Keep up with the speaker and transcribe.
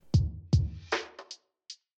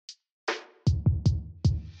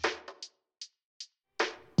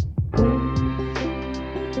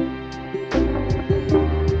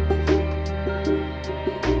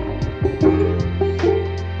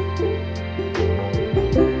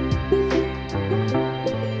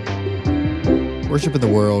Worship in the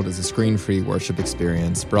World is a screen-free worship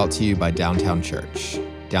experience brought to you by Downtown Church.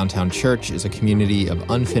 Downtown Church is a community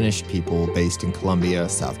of unfinished people based in Columbia,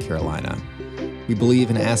 South Carolina. We believe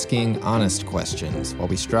in asking honest questions while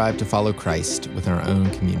we strive to follow Christ within our own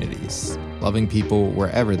communities, loving people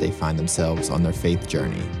wherever they find themselves on their faith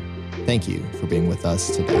journey. Thank you for being with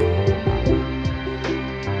us today.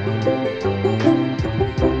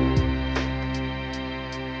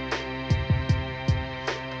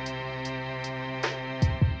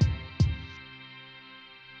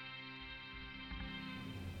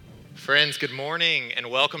 Friends, good morning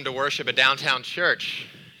and welcome to worship at Downtown Church.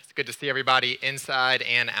 It's good to see everybody inside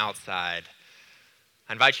and outside.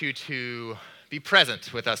 I invite you to be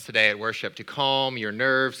present with us today at worship, to calm your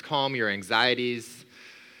nerves, calm your anxieties,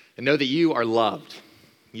 and know that you are loved.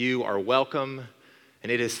 You are welcome,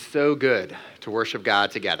 and it is so good to worship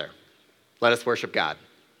God together. Let us worship God.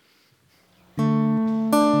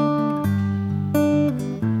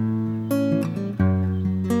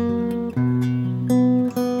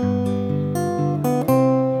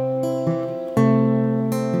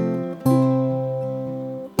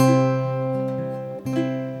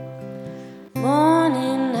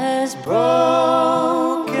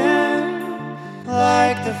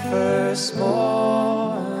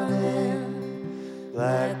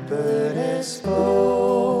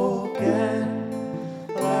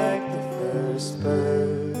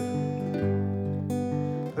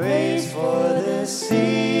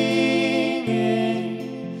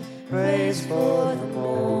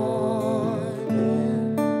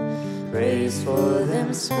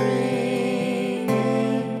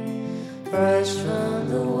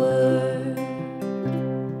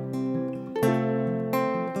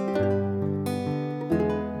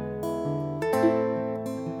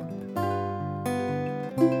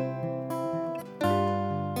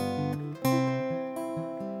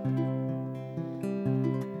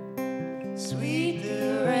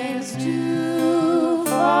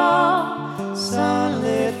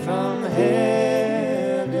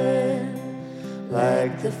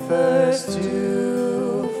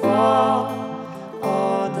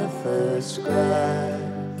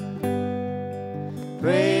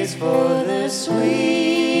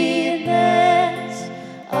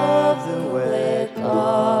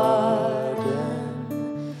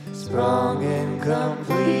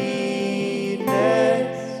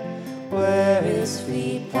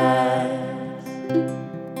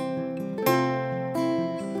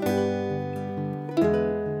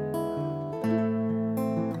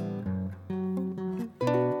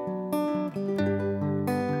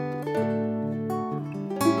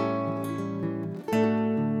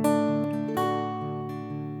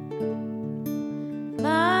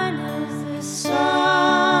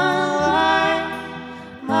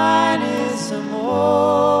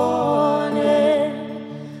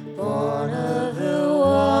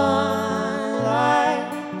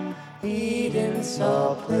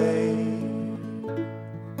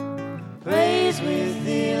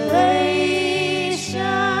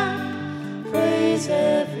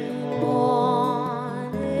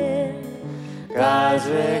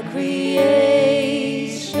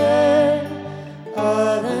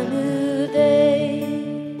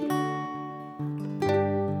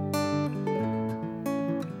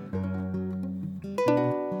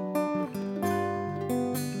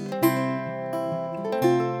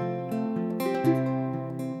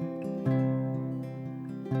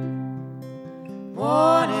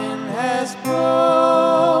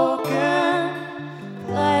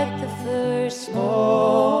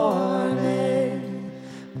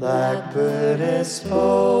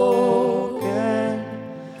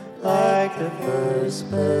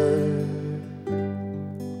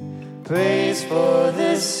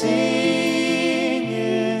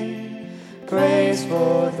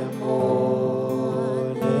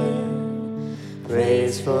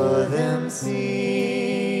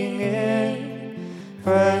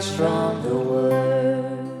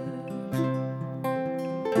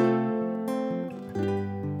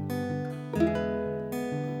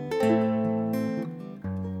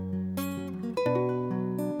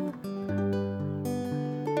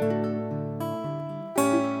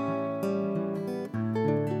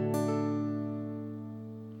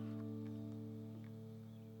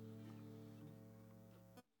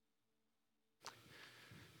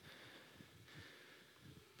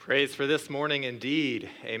 Praise for this morning indeed.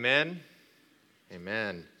 Amen.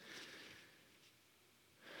 Amen.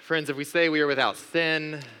 Friends, if we say we are without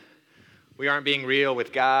sin, we aren't being real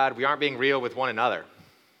with God, we aren't being real with one another.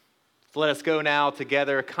 So let us go now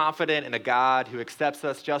together, confident in a God who accepts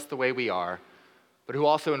us just the way we are, but who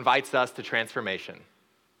also invites us to transformation.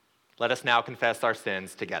 Let us now confess our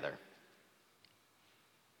sins together.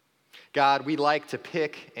 God, we like to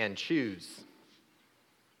pick and choose.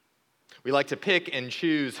 We like to pick and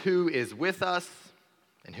choose who is with us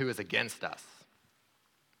and who is against us.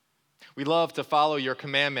 We love to follow your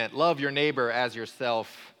commandment, love your neighbor as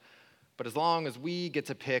yourself, but as long as we get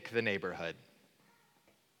to pick the neighborhood,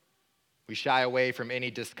 we shy away from any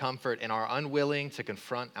discomfort and are unwilling to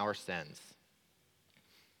confront our sins.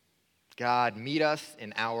 God, meet us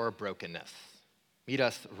in our brokenness. Meet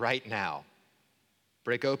us right now.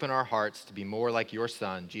 Break open our hearts to be more like your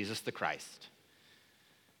Son, Jesus the Christ,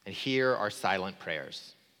 and hear our silent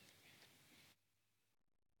prayers.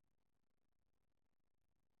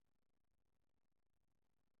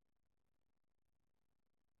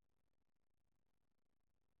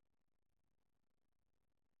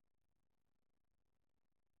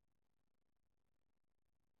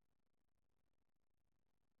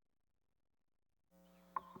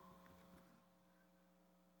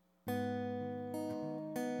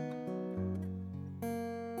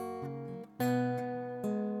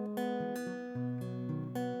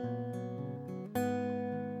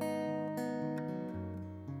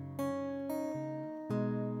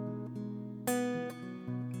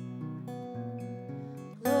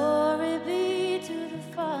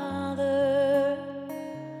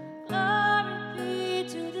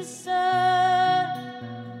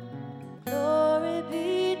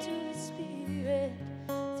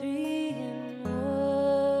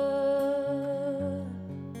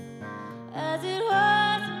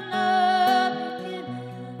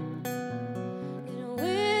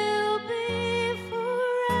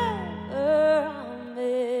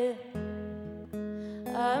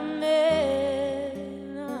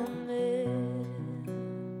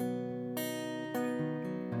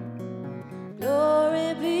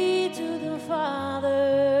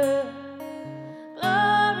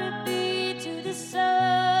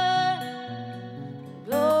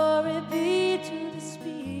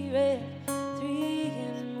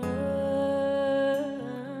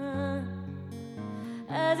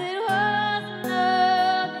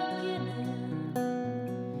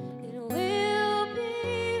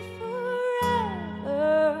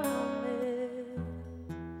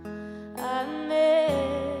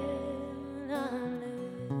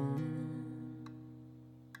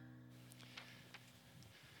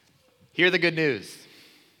 Hear the good news.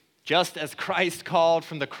 Just as Christ called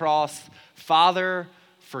from the cross, Father,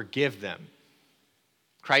 forgive them.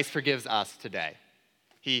 Christ forgives us today.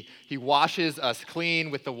 He washes us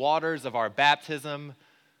clean with the waters of our baptism.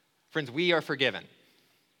 Friends, we are forgiven,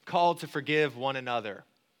 called to forgive one another.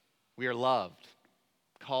 We are loved,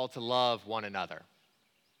 called to love one another.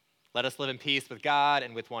 Let us live in peace with God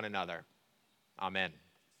and with one another. Amen.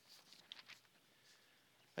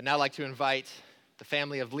 I'd now like to invite the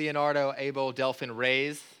family of Leonardo Abel Delphin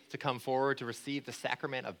Reyes to come forward to receive the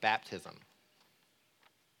sacrament of baptism.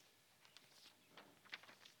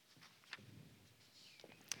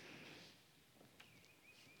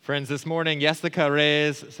 Friends, this morning, Jessica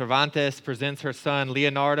Reyes Cervantes presents her son,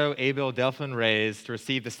 Leonardo Abel Delphin Reyes, to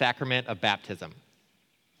receive the sacrament of baptism.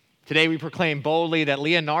 Today, we proclaim boldly that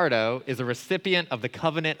Leonardo is a recipient of the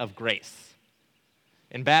covenant of grace.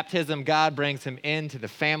 In baptism, God brings him into the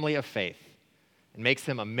family of faith and makes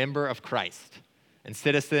him a member of Christ and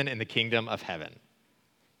citizen in the kingdom of heaven.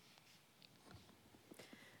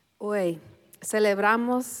 Hoy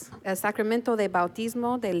celebramos el sacramento de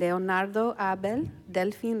bautismo de Leonardo Abel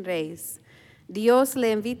Delfín Reyes. Dios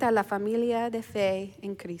le invita a la familia de fe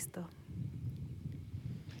en Cristo.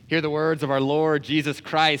 Hear the words of our Lord Jesus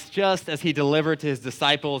Christ, just as he delivered to his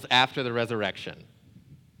disciples after the resurrection.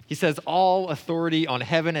 He says, "All authority on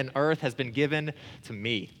heaven and earth has been given to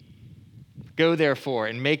me. Go, therefore,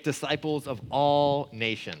 and make disciples of all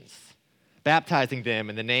nations, baptizing them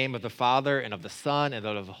in the name of the Father and of the Son and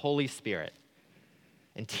of the Holy Spirit,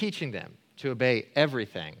 and teaching them to obey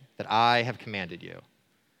everything that I have commanded you.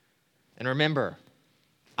 And remember,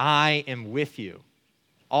 I am with you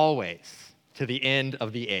always to the end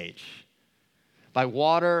of the age. By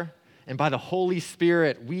water and by the Holy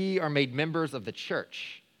Spirit, we are made members of the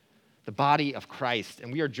church, the body of Christ,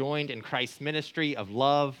 and we are joined in Christ's ministry of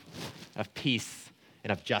love, of peace,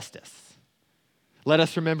 and of justice. Let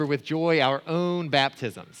us remember with joy our own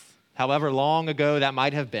baptisms, however long ago that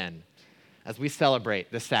might have been, as we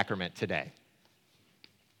celebrate this sacrament today."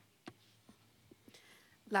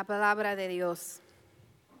 La palabra de Dios.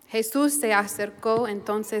 Jesús se acercó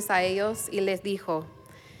entonces a ellos y les dijo,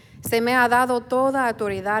 "Se me ha dado toda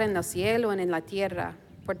autoridad en el cielo y en la tierra.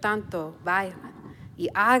 Por tanto, vayan y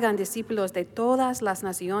hagan discípulos de todas las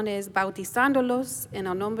naciones, bautizándolos en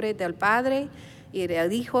el nombre del Padre y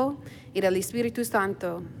del Hijo y del Espíritu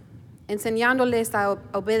Santo, enseñándoles a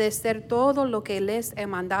obedecer todo lo que les he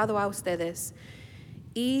mandado a ustedes.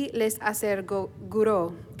 Y les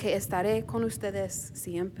aseguro que estaré con ustedes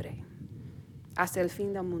siempre, hasta el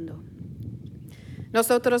fin del mundo.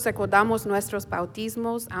 Nosotros recordamos nuestros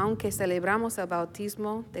bautismos, aunque celebramos el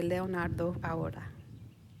bautismo de Leonardo ahora.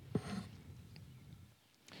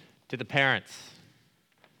 To the parents,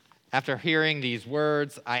 after hearing these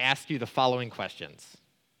words, I ask you the following questions.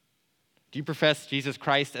 Do you profess Jesus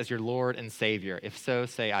Christ as your Lord and Savior? If so,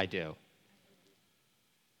 say, I do.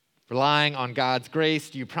 Relying on God's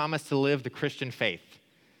grace, do you promise to live the Christian faith,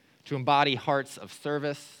 to embody hearts of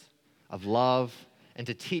service, of love, and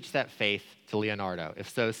to teach that faith to Leonardo? If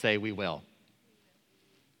so, say, we will.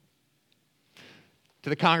 To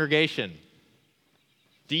the congregation,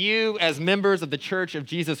 do you, as members of the Church of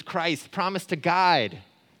Jesus Christ, promise to guide,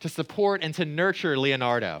 to support, and to nurture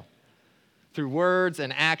Leonardo? Through words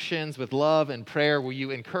and actions, with love and prayer, will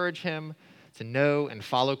you encourage him to know and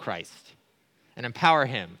follow Christ and empower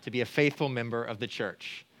him to be a faithful member of the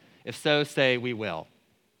church? If so, say, we will.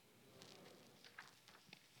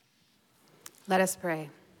 Let us pray.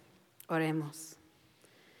 Oremos.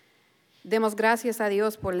 Demos gracias a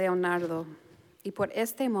Dios por Leonardo y por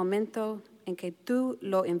este momento en que tú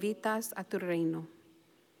lo invitas a tu reino.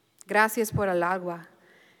 Gracias por el agua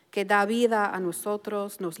que da vida a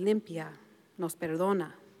nosotros, nos limpia, nos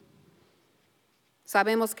perdona.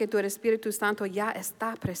 Sabemos que tu Espíritu Santo ya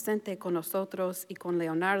está presente con nosotros y con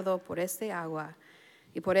Leonardo por este agua,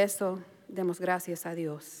 y por eso demos gracias a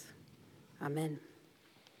Dios. Amén.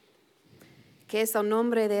 ¿Qué es el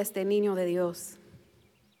nombre de este niño de Dios?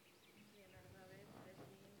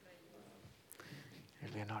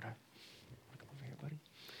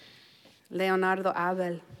 Leonardo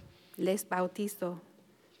Abel, les bautizo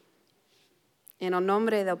en el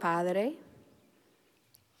nombre del Padre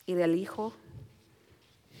y del Hijo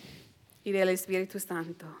y del Espíritu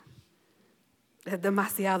Santo. Es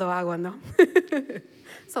demasiado agua, ¿no?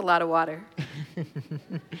 It's a lot of water.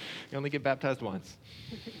 You only get baptized once.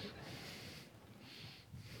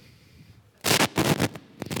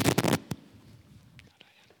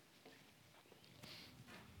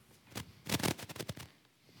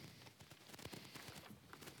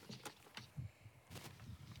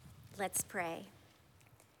 Let's pray.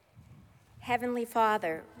 Heavenly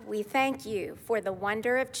Father, we thank you for the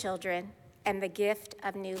wonder of children and the gift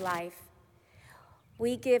of new life.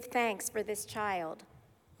 We give thanks for this child,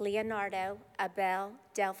 Leonardo Abel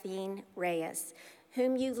Delphine Reyes,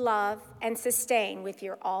 whom you love and sustain with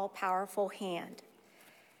your all-powerful hand.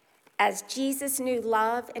 As Jesus knew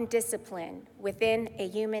love and discipline within a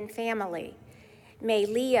human family, may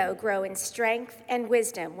Leo grow in strength and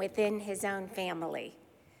wisdom within his own family.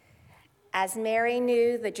 As Mary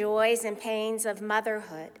knew the joys and pains of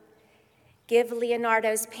motherhood, give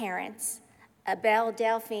Leonardo's parents, Abel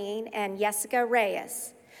Delphine and Jessica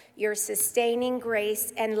Reyes, your sustaining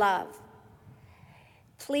grace and love.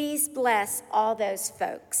 Please bless all those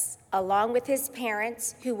folks, along with his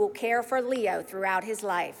parents who will care for Leo throughout his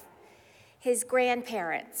life, his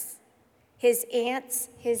grandparents, his aunts,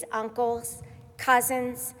 his uncles,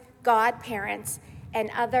 cousins, godparents, and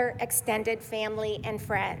other extended family and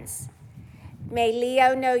friends. May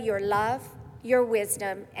Leo know your love, your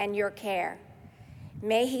wisdom, and your care.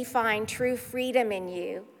 May he find true freedom in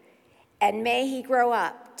you, and may he grow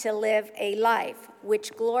up to live a life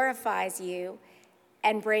which glorifies you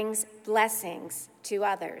and brings blessings to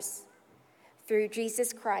others. Through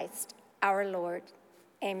Jesus Christ, our Lord.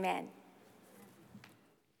 Amen.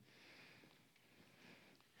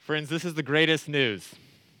 Friends, this is the greatest news.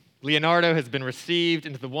 Leonardo has been received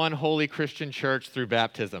into the one holy Christian church through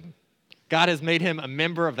baptism. God has made him a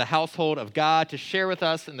member of the household of God to share with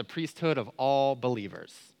us in the priesthood of all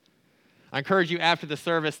believers. I encourage you after the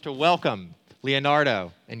service to welcome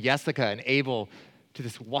Leonardo and Jessica and Abel to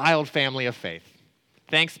this wild family of faith.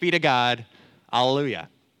 Thanks be to God. Alleluia.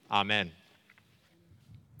 Amen.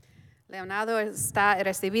 Leonardo está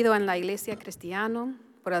recibido en la iglesia cristiana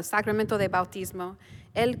por el sacramento de bautismo.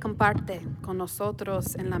 Él comparte con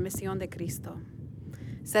nosotros en la misión de Cristo.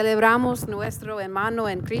 Celebramos nuestro hermano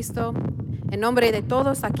en Cristo. En nombre de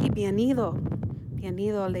todos aquí, bienvenido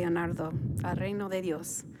Leonardo, al reino de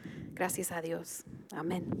Dios. Gracias a Dios.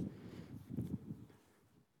 Amén.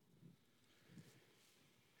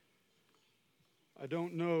 I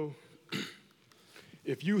don't know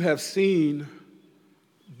if you have seen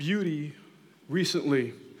beauty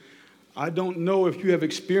recently. I don't know if you have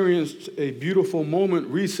experienced a beautiful moment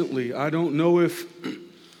recently. I don't know if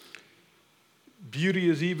beauty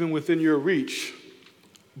is even within your reach,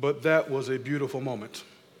 but that was a beautiful moment.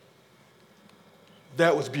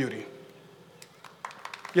 That was beauty.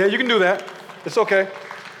 Yeah, you can do that. It's okay.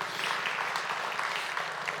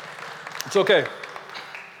 It's okay.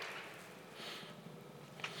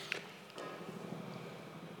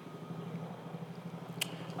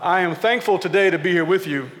 I am thankful today to be here with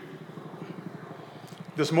you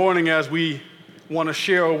this morning as we want to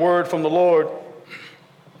share a word from the Lord.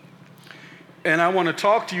 And I want to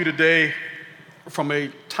talk to you today from a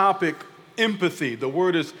topic, empathy. The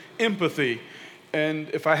word is empathy. And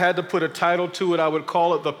if I had to put a title to it, I would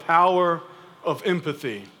call it the power of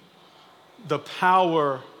empathy. The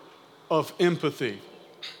power of empathy.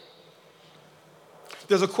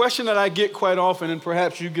 There's a question that I get quite often, and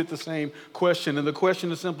perhaps you get the same question. And the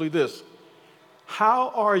question is simply this: how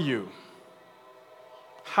are you?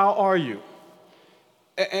 How are you?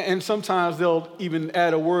 And sometimes they'll even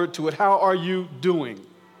add a word to it. How are you doing?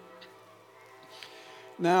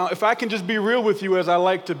 Now, if I can just be real with you as I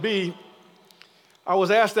like to be, I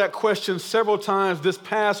was asked that question several times this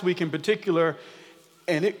past week in particular,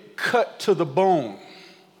 and it cut to the bone.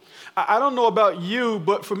 I don't know about you,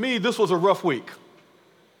 but for me, this was a rough week.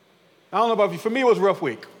 I don't know about you. For me, it was a rough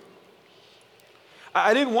week.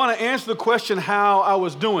 I didn't want to answer the question how I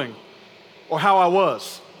was doing or how I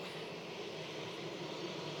was.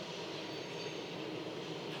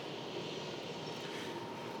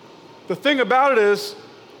 The thing about it is,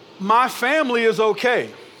 my family is okay.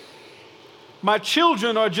 My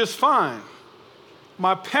children are just fine.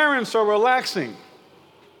 My parents are relaxing.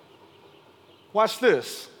 Watch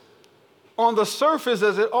this. On the surface,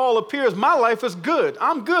 as it all appears, my life is good.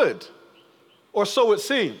 I'm good. Or so it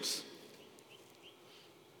seems.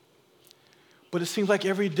 But it seems like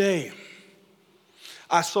every day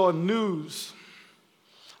I saw news.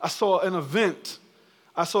 I saw an event.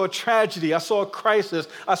 I saw a tragedy, I saw a crisis,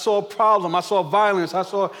 I saw a problem, I saw violence, I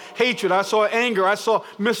saw hatred, I saw anger, I saw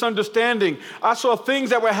misunderstanding. I saw things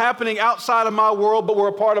that were happening outside of my world but were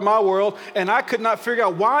a part of my world, and I could not figure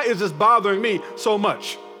out, why is this bothering me so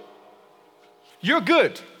much? You're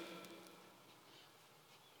good.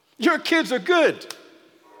 Your kids are good.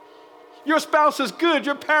 Your spouse is good.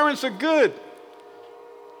 Your parents are good.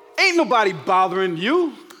 Ain't nobody bothering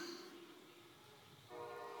you.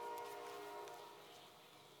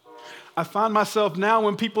 I find myself now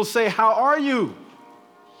when people say, how are you?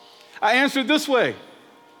 I answer it this way: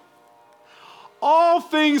 all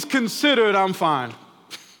things considered, I'm fine.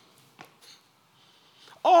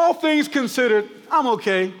 All things considered, I'm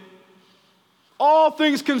okay. All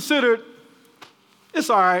things considered, it's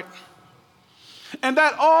all right. And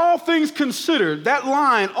that all things considered, that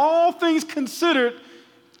line, all things considered,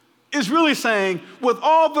 is really saying, with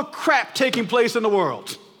all the crap taking place in the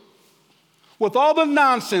world, with all the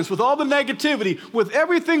nonsense, with all the negativity, with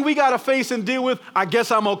everything we got to face and deal with, I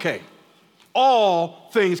guess I'm okay. All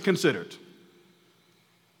things considered.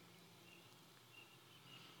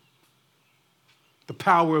 The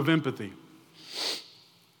power of empathy.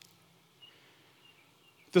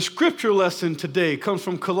 The scripture lesson today comes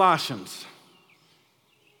from Colossians.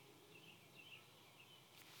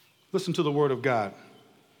 Listen to the word of God.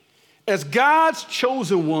 As God's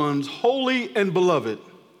chosen ones, holy and beloved,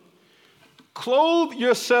 clothe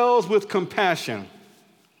yourselves with compassion,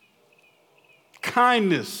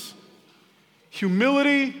 kindness,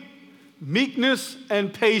 humility, meekness,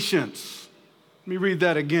 and patience. Let me read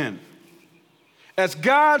that again. As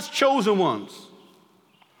God's chosen ones,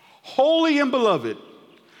 holy and beloved,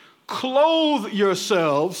 clothe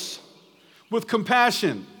yourselves with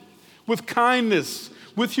compassion, with kindness,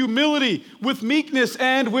 with humility, with meekness,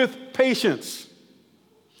 and with patience.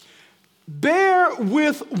 Bear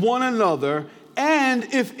with one another, and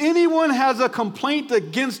if anyone has a complaint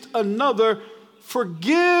against another,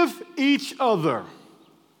 forgive each other.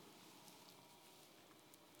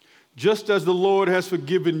 Just as the Lord has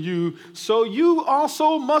forgiven you, so you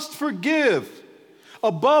also must forgive.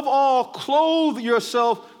 Above all, clothe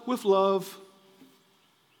yourself with love.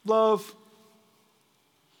 Love,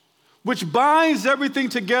 which binds everything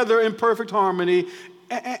together in perfect harmony,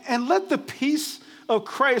 and let the peace of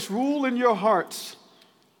Christ rule in your hearts,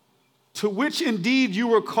 to which indeed you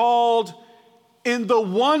were called in the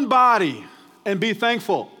one body, and be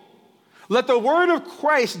thankful. Let the word of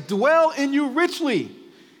Christ dwell in you richly.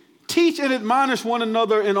 Teach and admonish one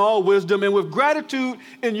another in all wisdom, and with gratitude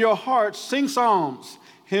in your hearts, sing psalms,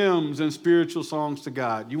 hymns, and spiritual songs to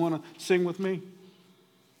God. You want to sing with me?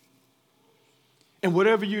 And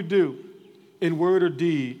whatever you do, in word or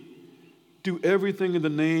deed, do everything in the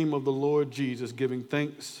name of the Lord Jesus, giving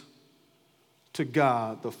thanks to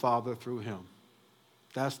God the Father through him.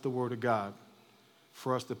 That's the word of God.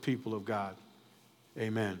 for us, the people of God.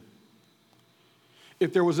 Amen.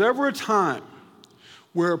 If there was ever a time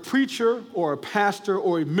where a preacher or a pastor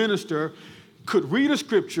or a minister could read a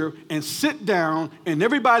scripture and sit down and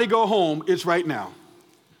everybody go home, it's right now.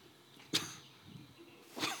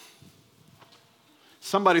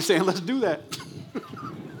 Somebody's saying, let's do that.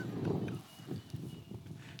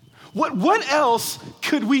 What else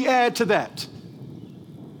could we add to that?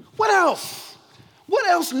 What else? What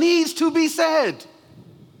else needs to be said?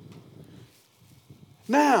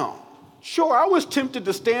 Now, sure, I was tempted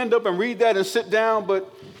to stand up and read that and sit down,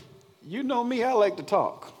 but you know me, I like to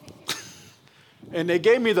talk. And they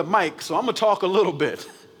gave me the mic, so I'm going to talk a little bit.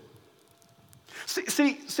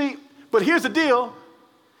 See, but here's the deal.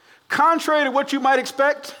 Contrary to what you might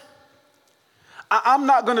expect, I'm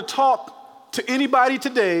not going to talk to anybody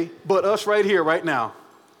today but us right here, right now.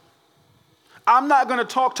 I'm not going to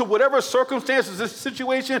talk to whatever circumstances, this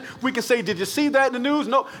situation, we can say, did you see that in the news?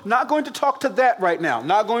 No, not going to talk to that right now.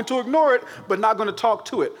 Not going to ignore it, but not going to talk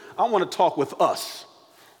to it. I want to talk with us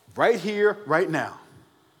right here, right now.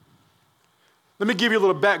 Let me give you a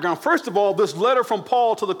little background. First of all, this letter from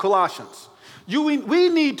Paul to the Colossians. We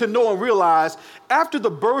need to know and realize after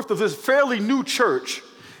the birth of this fairly new church,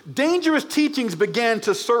 dangerous teachings began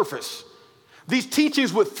to surface. These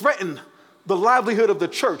teachings would threaten the livelihood of the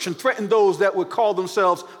church and threaten those that would call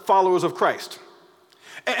themselves followers of Christ.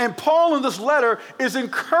 And Paul in this letter is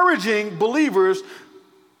encouraging believers.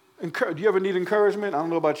 Do you ever need encouragement? I don't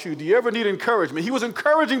know about you. Do you ever need encouragement? He was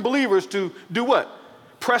encouraging believers to do what?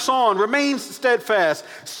 Press on, remain steadfast,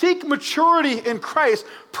 seek maturity in Christ,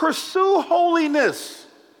 pursue holiness.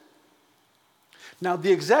 Now,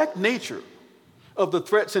 the exact nature of the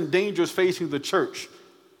threats and dangers facing the church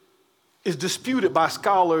is disputed by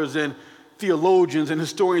scholars and theologians and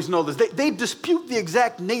historians and others. They dispute the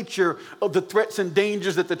exact nature of the threats and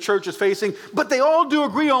dangers that the church is facing, but they all do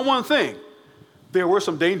agree on one thing. There were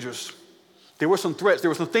some dangers. There were some threats. There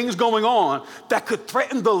were some things going on that could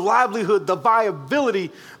threaten the livelihood, the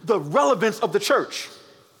viability, the relevance of the church.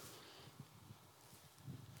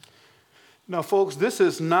 Now, folks, this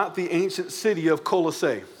is not the ancient city of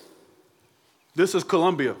Colossae. This is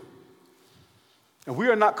Columbia. And we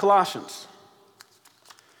are not Colossians.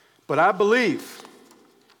 But I believe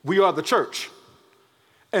we are the church.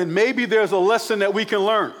 And maybe there's a lesson that we can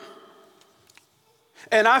learn.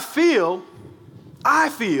 And I feel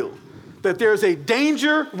that there's a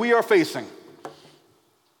danger we are facing.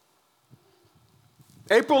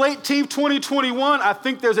 April 18th, 2021, I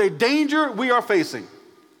think there's a danger we are facing.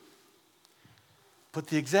 But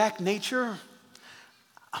the exact nature,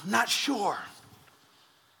 I'm not sure.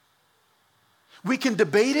 We can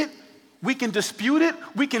debate it, we can dispute it,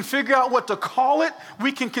 we can figure out what to call it,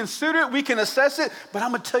 we can consider it, we can assess it, but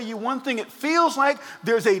I'm going to tell you one thing, it feels like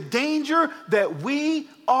there's a danger that we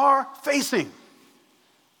are facing.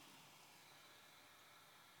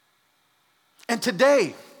 And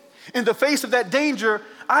today, in the face of that danger,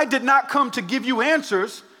 I did not come to give you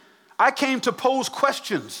answers. I came to pose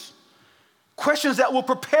questions. Questions that will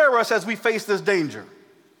prepare us as we face this danger.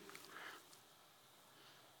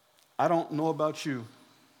 I don't know about you,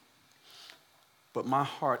 but my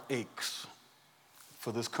heart aches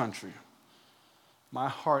for this country. My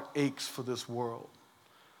heart aches for this world.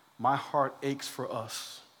 My heart aches for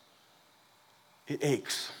us. It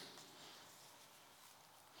aches.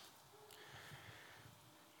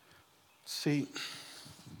 See,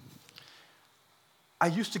 I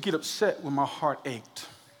used to get upset when my heart ached.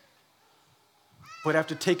 But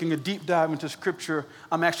after taking a deep dive into Scripture,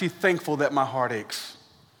 I'm actually thankful that my heart aches.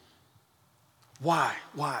 Why?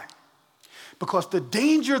 Because the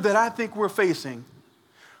danger that I think we're facing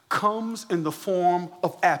comes in the form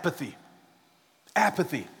of apathy.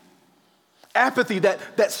 Apathy,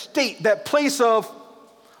 that state, that place of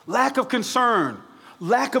lack of concern,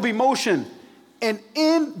 lack of emotion, and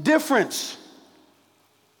indifference.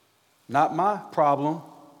 Not my problem,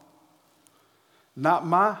 not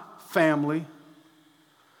my family,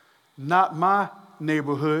 not my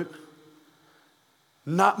neighborhood,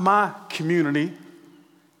 not my community,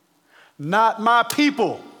 not my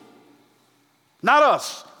people, not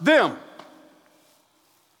us, them.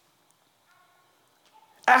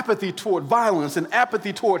 Apathy toward violence and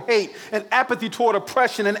apathy toward hate and apathy toward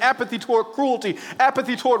oppression and apathy toward cruelty,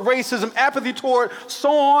 apathy toward racism, apathy toward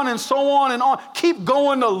so on and so on and on. Keep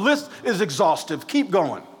going, the list is exhaustive. Keep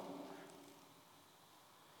going.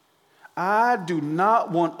 I do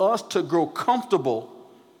not want us to grow comfortable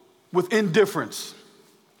with indifference.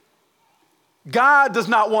 God does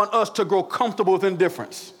not want us to grow comfortable with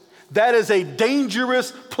indifference. That is a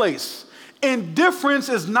dangerous place. Indifference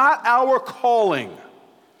is not our calling.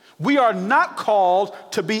 We are not called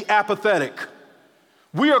to be apathetic.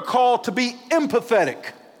 We are called to be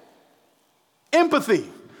empathetic. Empathy,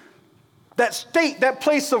 that state, that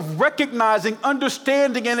place of recognizing,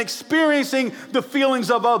 understanding, and experiencing the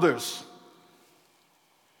feelings of others.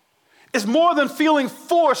 It's more than feeling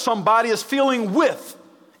for somebody, it's feeling with.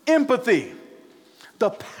 Empathy.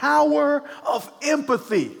 The power of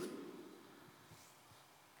empathy.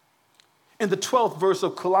 In the 12th verse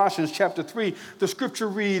of Colossians chapter 3, the scripture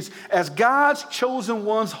reads, "As God's chosen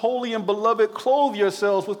ones, holy and beloved, clothe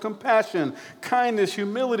yourselves with compassion, kindness,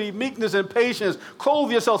 humility, meekness, and patience.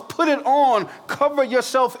 Clothe yourselves, put it on, cover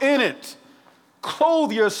yourself in it.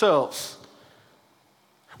 Clothe yourselves."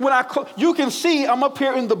 You can see I'm up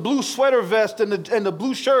here in the blue sweater vest and the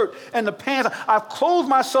blue shirt and the pants. I've clothed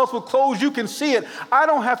myself with clothes. You can see it. I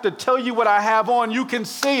don't have to tell you what I have on. You can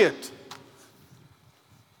see it.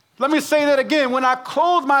 Let me say that again. When I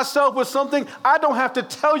clothe myself with something, I don't have to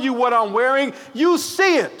tell you what I'm wearing. You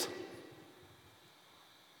see it.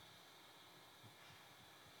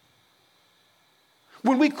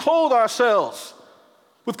 When we clothe ourselves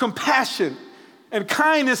with compassion and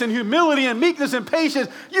kindness and humility and meekness and patience,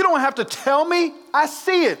 you don't have to tell me. I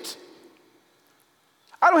see it.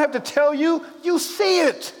 I don't have to tell you. You see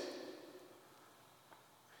it.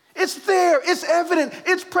 It's there. It's evident.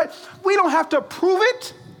 We don't have to prove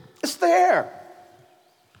it. It's there.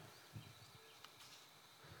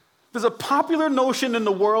 There's a popular notion in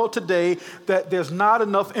the world today that there's not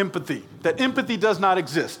enough empathy, that empathy does not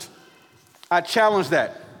exist. I challenge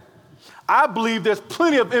that. I believe there's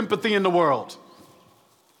plenty of empathy in the world.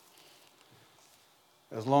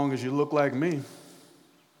 As long as you look like me.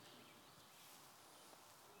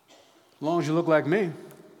 As long as you look like me.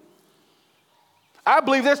 I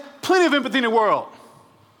believe there's plenty of empathy in the world.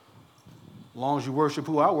 As long as you worship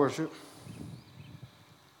who I worship.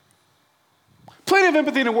 Plenty of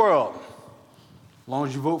empathy in the world. As long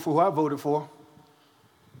as you vote for who I voted for.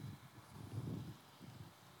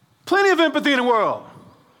 Plenty of empathy in the world.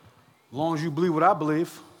 As long as you believe what I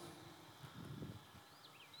believe.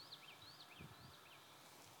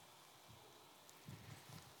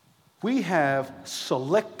 We have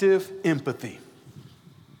selective empathy.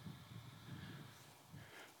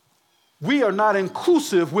 We are not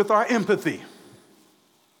inclusive with our empathy.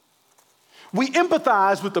 We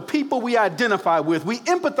empathize with the people we identify with. We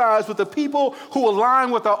empathize with the people who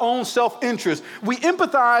align with our own self-interest. We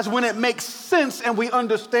empathize when it makes sense and we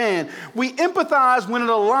understand. We empathize when it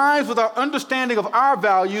aligns with our understanding of our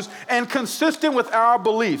values and consistent with our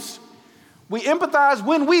beliefs. We empathize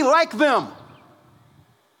when we like them.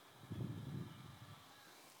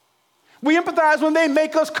 We empathize when they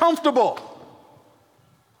make us comfortable.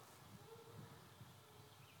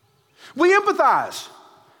 We empathize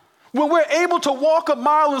when we're able to walk a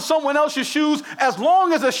mile in someone else's shoes as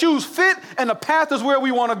long as the shoes fit and the path is where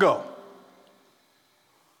we want to go.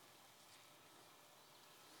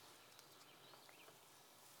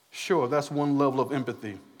 Sure, that's one level of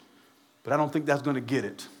empathy, but I don't think that's going to get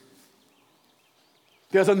it.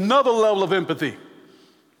 There's another level of empathy.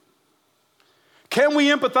 Can we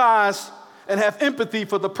empathize and have empathy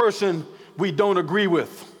for the person we don't agree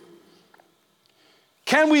with?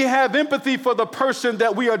 Can we have empathy for the person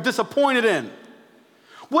that we are disappointed in?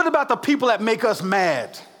 What about the people that make us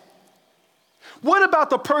mad? What about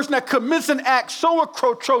the person that commits an act so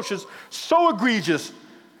atrocious, so egregious?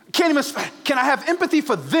 Can I have empathy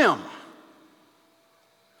for them?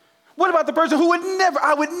 What about the person who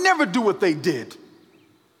I would never do what they did?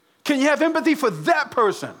 Can you have empathy for that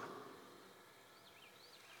person?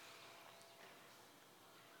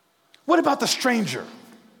 What about the stranger?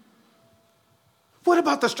 What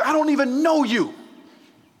about I don't even know you.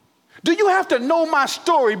 Do you have to know my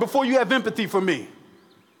story before you have empathy for me?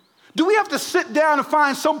 Do we have to sit down and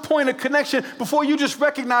find some point of connection before you just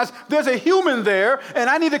recognize there's a human there and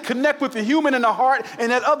I need to connect with the human in the heart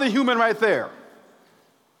and that other human right there?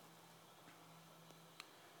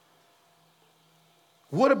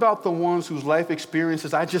 What about the ones whose life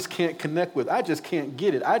experiences I just can't connect with? I just can't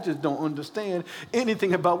get it. I just don't understand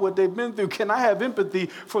anything about what they've been through. Can I have empathy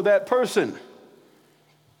for that person?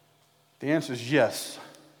 The answer is yes.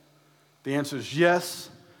 The answer is yes.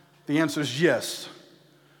 The answer is yes.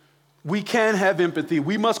 We can have empathy.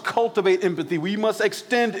 We must cultivate empathy. We must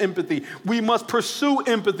extend empathy. We must pursue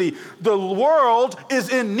empathy. The world is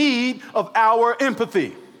in need of our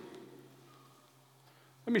empathy.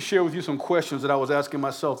 Let me share with you some questions that I was asking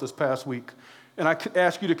myself this past week, and I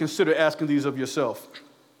ask you to consider asking these of yourself.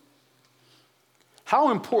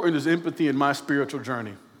 How important is empathy in my spiritual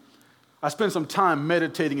journey? I spent some time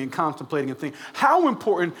meditating and contemplating and thinking, how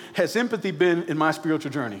important has empathy been in my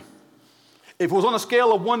spiritual journey? If it was on a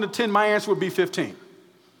scale of 1 to 10, my answer would be 15.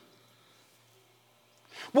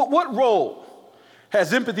 What role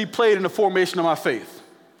has empathy played in the formation of my faith?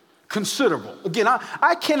 Considerable. Again,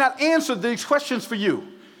 I cannot answer these questions for you.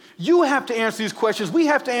 You have to answer these questions. We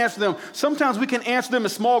have to answer them. Sometimes we can answer them in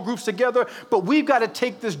small groups together, but we've got to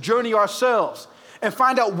take this journey ourselves and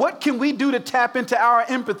find out what can we do to tap into our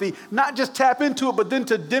empathy, not just tap into it, but then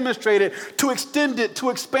to demonstrate it, to extend it,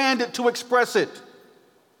 to expand it, to express it.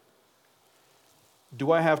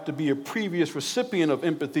 Do I have to be a previous recipient of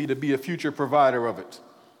empathy to be a future provider of it?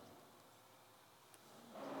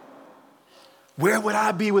 Where would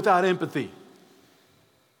I be without empathy?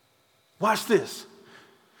 Watch this.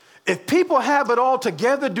 If people have it all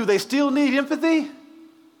together, do they still need empathy?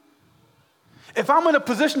 If I'm in a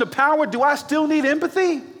position of power, do I still need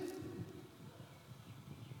empathy?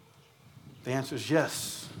 The answer is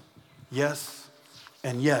yes, yes,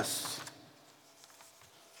 and yes.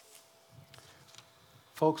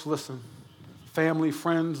 Folks, listen. Family,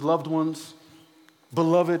 friends, loved ones,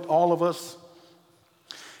 beloved, all of us.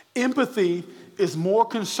 Empathy is more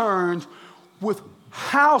concerned with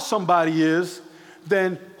how somebody is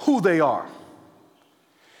than who they are.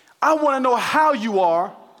 I want to know how you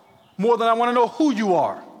are more than I want to know who you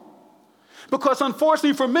are. Because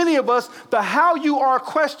unfortunately for many of us, the how you are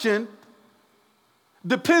question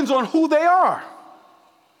depends on who they are.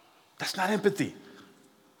 That's not empathy.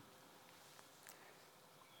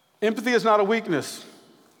 Empathy is not a weakness.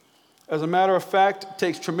 As a matter of fact, it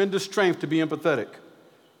takes tremendous strength to be empathetic,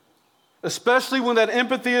 especially when that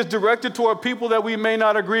empathy is directed toward people that we may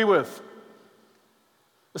not agree with.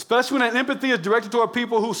 Especially when that empathy is directed toward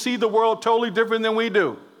people who see the world totally different than we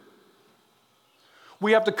do.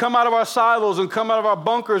 We have to come out of our silos and come out of our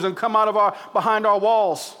bunkers and come out of behind our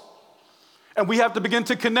walls. And we have to begin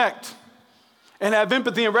to connect and have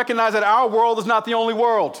empathy and recognize that our world is not the only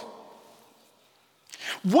world.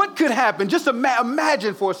 What could happen? Just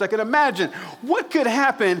imagine for a second. Imagine what could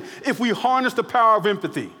happen if we harness the power of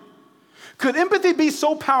empathy. Could empathy be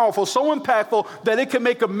so powerful, so impactful, that it can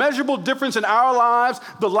make a measurable difference in our lives,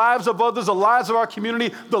 the lives of others, the lives of our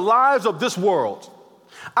community, the lives of this world?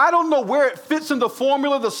 I don't know where it fits in the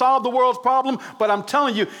formula to solve the world's problem, but I'm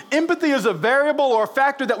telling you, empathy is a variable or a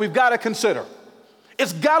factor that we've got to consider.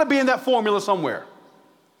 It's got to be in that formula somewhere.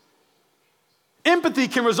 Empathy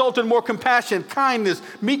can result in more compassion, kindness,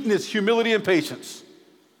 meekness, humility, and patience.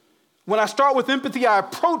 When I start with empathy, I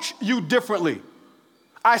approach you differently.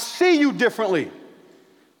 I see you differently.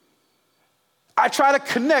 I try to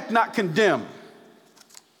connect, not condemn.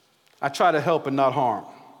 I try to help and not harm.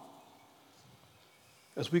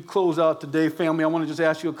 As we close out today, family, I want to just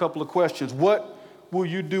ask you a couple of questions. What will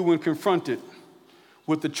you do when confronted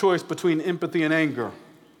with the choice between empathy and anger?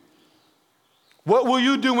 What will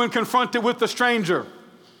you do when confronted with the stranger,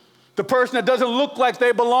 the person that doesn't look like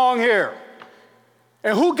they belong here?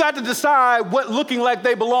 And who got to decide what looking like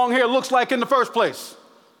they belong here looks like in the first place?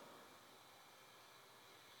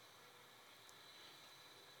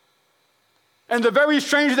 And the very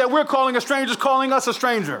stranger that we're calling a stranger is calling us a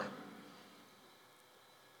stranger.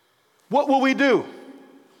 What will we do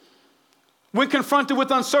when confronted with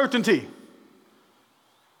uncertainty?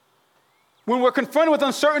 When we're confronted with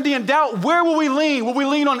uncertainty and doubt, where will we lean? Will we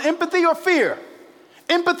lean on empathy or fear?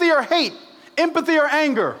 Empathy or hate? Empathy or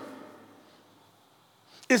anger?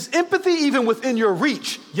 Is empathy even within your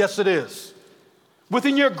reach? Yes, it is.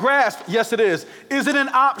 Within your grasp? Yes, it is. Is it an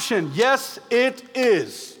option? Yes, it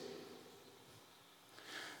is.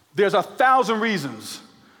 There's 1,000 reasons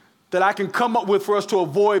that I can come up with for us to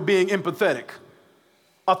avoid being empathetic.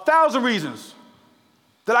 1,000 reasons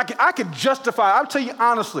that I could justify. I'll tell you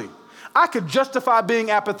honestly, I could justify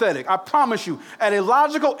being apathetic. I promise you, at a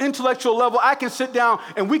logical, intellectual level, I can sit down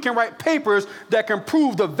and we can write papers that can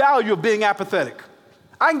prove the value of being apathetic.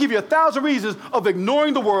 I can give you 1,000 reasons of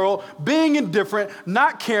ignoring the world, being indifferent,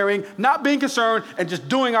 not caring, not being concerned, and just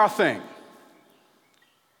doing our thing.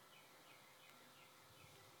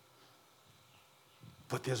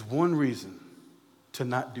 But there's one reason to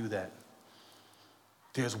not do that.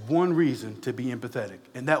 There's one reason to be empathetic,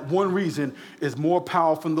 and that one reason is more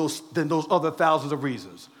powerful than those other thousands of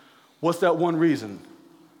reasons. What's that one reason?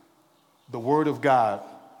 The Word of God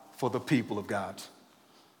for the people of God.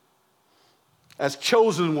 As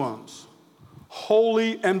chosen ones,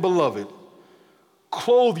 holy and beloved,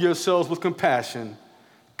 clothe yourselves with compassion,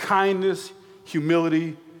 kindness,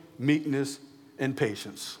 humility, meekness, and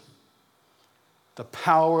patience. The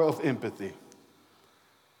power of empathy.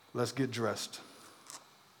 Let's get dressed.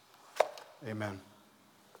 Amen.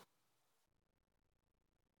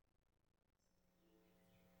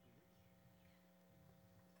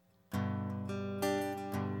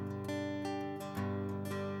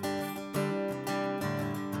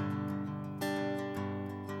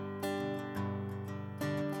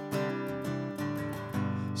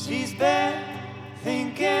 She's been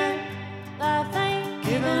thinking life ain't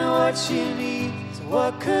giving her what she needs.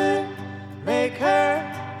 What could make her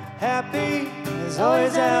happy is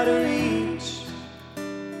always out of reach.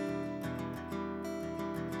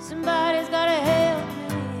 Somebody's gotta help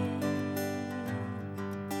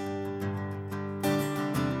me.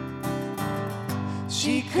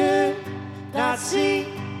 She could not see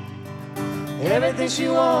everything she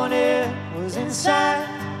wanted was inside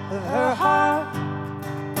of her heart,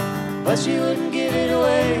 but she wouldn't give it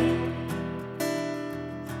away.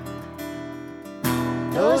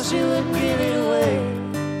 No, she wouldn't give it away.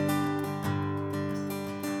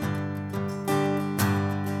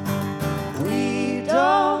 We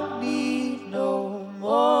don't need no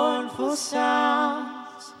mournful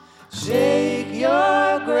sounds. Shake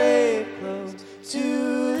your grave clothes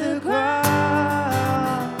to the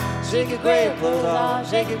ground. Shake your grave clothes off,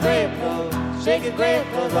 shake your grave clothes, shake your grave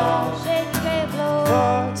clothes off, shake your grave clothes.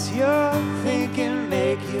 Thoughts you're thinking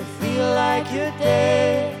make you feel like you're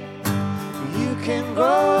dead. You can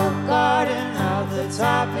grow a garden out the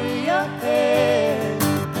top of your head.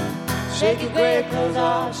 Shake your grave clothes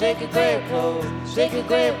off, shake your grave clothes, shake your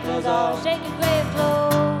grave clothes off, shake your grave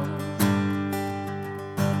clothes.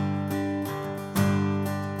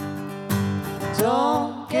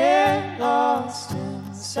 Don't get lost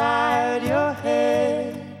inside your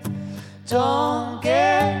head. Don't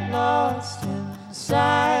get lost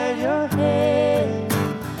inside your head.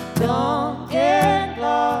 Don't get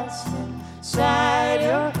lost inside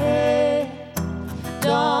your head.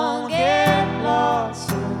 Don't get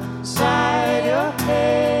lost inside your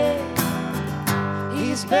head.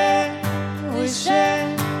 He's been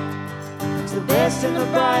wishing it's the best and the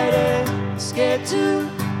brightest. Scared to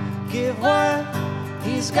give what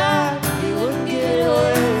he's got, he wouldn't give it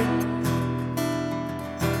away.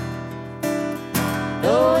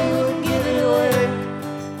 No, he wouldn't give it away.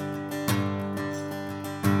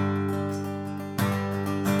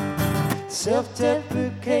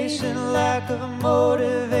 Self-deprecation, lack of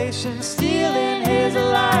motivation, stealing his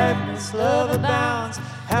aliveness, love abounds,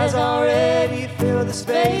 has already filled the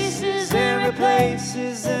spaces and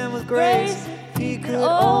replaces them with grace. He could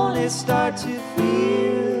only start to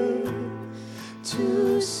feel,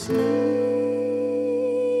 to see.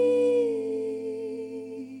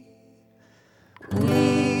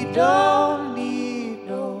 We don't need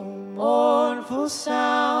no mournful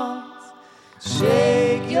sounds.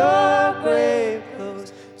 Shake your grave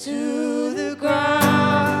clothes to the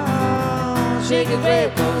ground. Shake your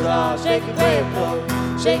grave clothes off, shake your grave clothes,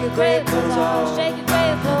 shake your grave clothes off, shake your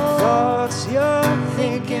grave clothes. Thoughts you're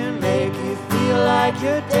thinking make you feel like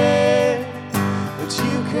you're dead, but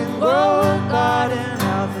you can grow a garden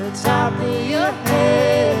out the top of your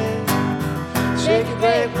head. Shake your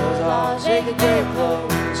grave clothes off, shake your grave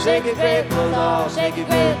clothes, shake your grave clothes off, shake your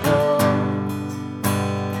grave clothes.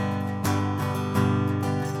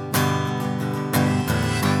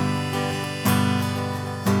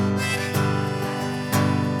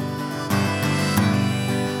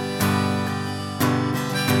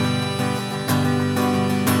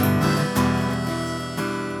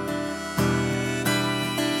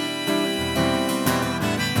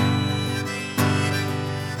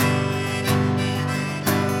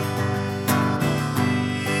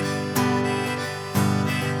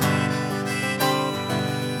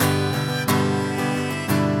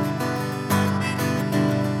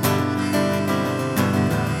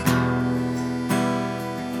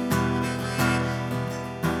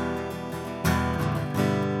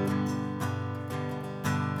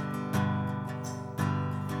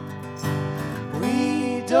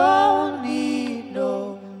 Don't need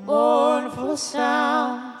no mournful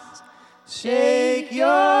sounds. Shake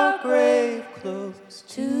your grave clothes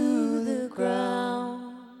to the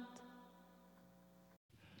ground.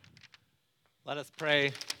 Let us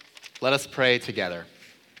pray. Let us pray together.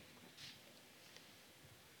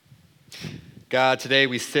 God, today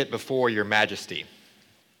we sit before your majesty.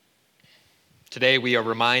 Today we are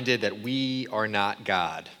reminded that we are not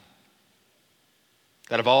God.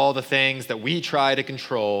 That of all the things that we try to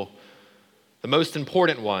control, the most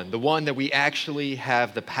important one, the one that we actually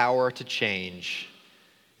have the power to change,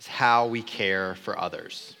 is how we care for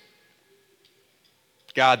others.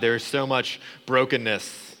 God, there is so much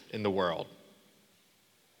brokenness in the world.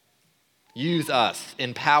 Use us,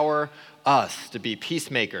 empower us to be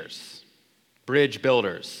peacemakers, bridge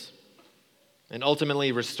builders, and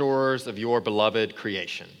ultimately restorers of your beloved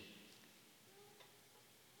creation.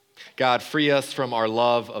 God, free us from our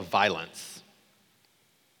love of violence.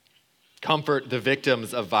 Comfort the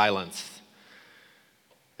victims of violence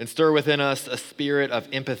And stir within us a spirit of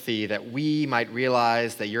empathy that we might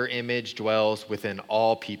realize that your image dwells within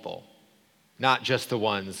all people, not just the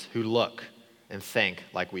ones who look and think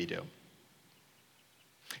like we do.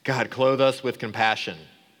 God, clothe us with compassion,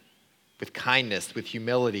 with kindness, with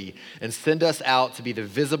humility, and send us out to be the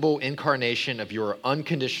visible incarnation of your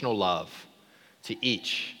unconditional love to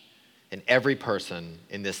each and every person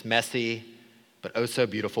in this messy but oh so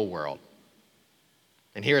beautiful world.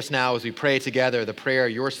 And hear us now as we pray together the prayer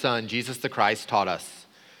your Son, Jesus the Christ, taught us,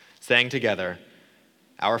 saying together,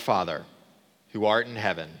 Our Father, who art in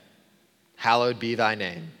heaven, hallowed be thy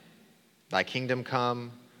name. Thy kingdom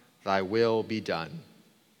come, thy will be done,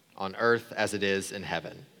 on earth as it is in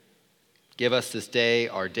heaven. Give us this day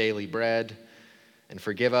our daily bread, and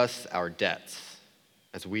forgive us our debts,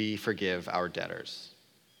 as we forgive our debtors.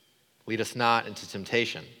 Lead us not into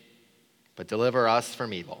temptation, but deliver us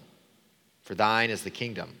from evil. For thine is the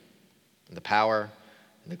kingdom, and the power,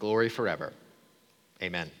 and the glory forever.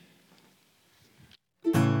 Amen.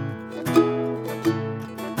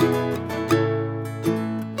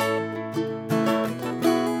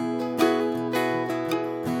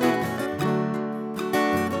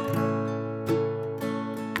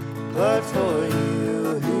 But for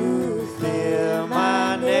you who fear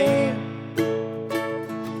my name,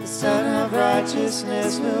 the Son of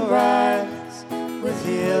Righteousness will rise with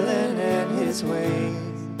healing in his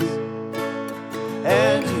wings.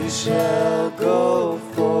 And you shall go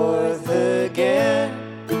forth again,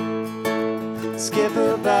 skip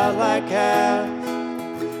about like calves,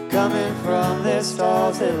 coming from their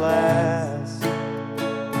stalls at last.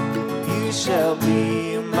 You shall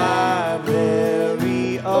be my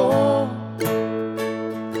very own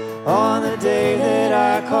on the day that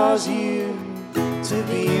I cause you to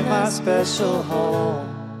be my special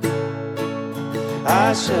home.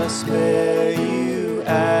 I shall spare you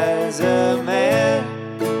as a man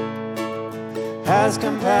has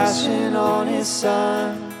compassion on his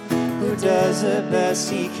son who does the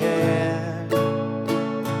best he can.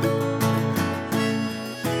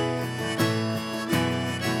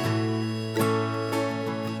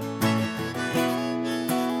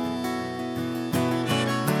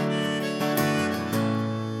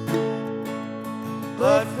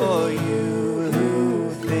 But for you who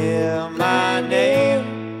fear my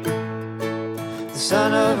name, the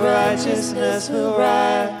Son of Righteousness will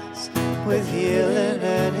rise with healing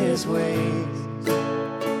in his wings.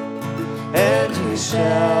 And you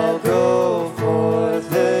shall go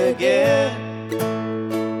forth again,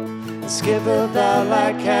 and skip about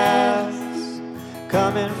like calves,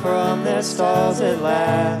 coming from their stalls at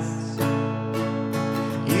last.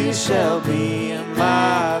 You shall be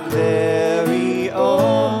my very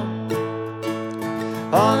own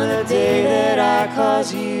on the day that I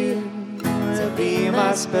cause you to be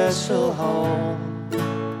my special home.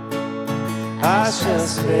 I shall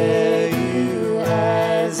spare you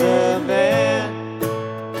as a man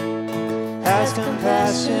has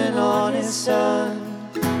compassion on his son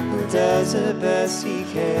who does the best he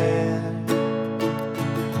can.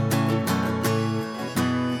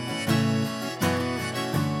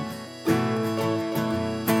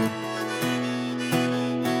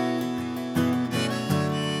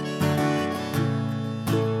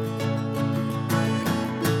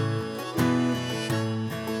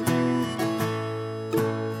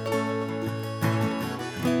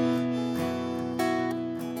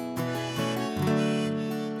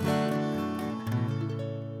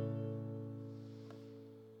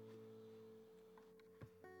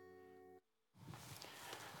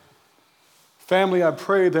 Family, I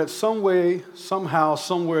pray that some way, somehow,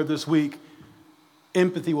 somewhere this week,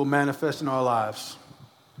 empathy will manifest in our lives.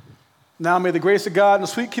 Now may the grace of God and the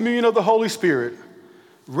sweet communion of the Holy Spirit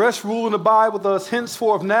rest, rule, and abide with us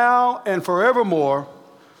henceforth, now, and forevermore.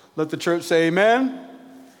 Let the church say amen.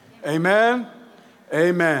 Amen.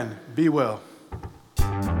 Amen. Be well.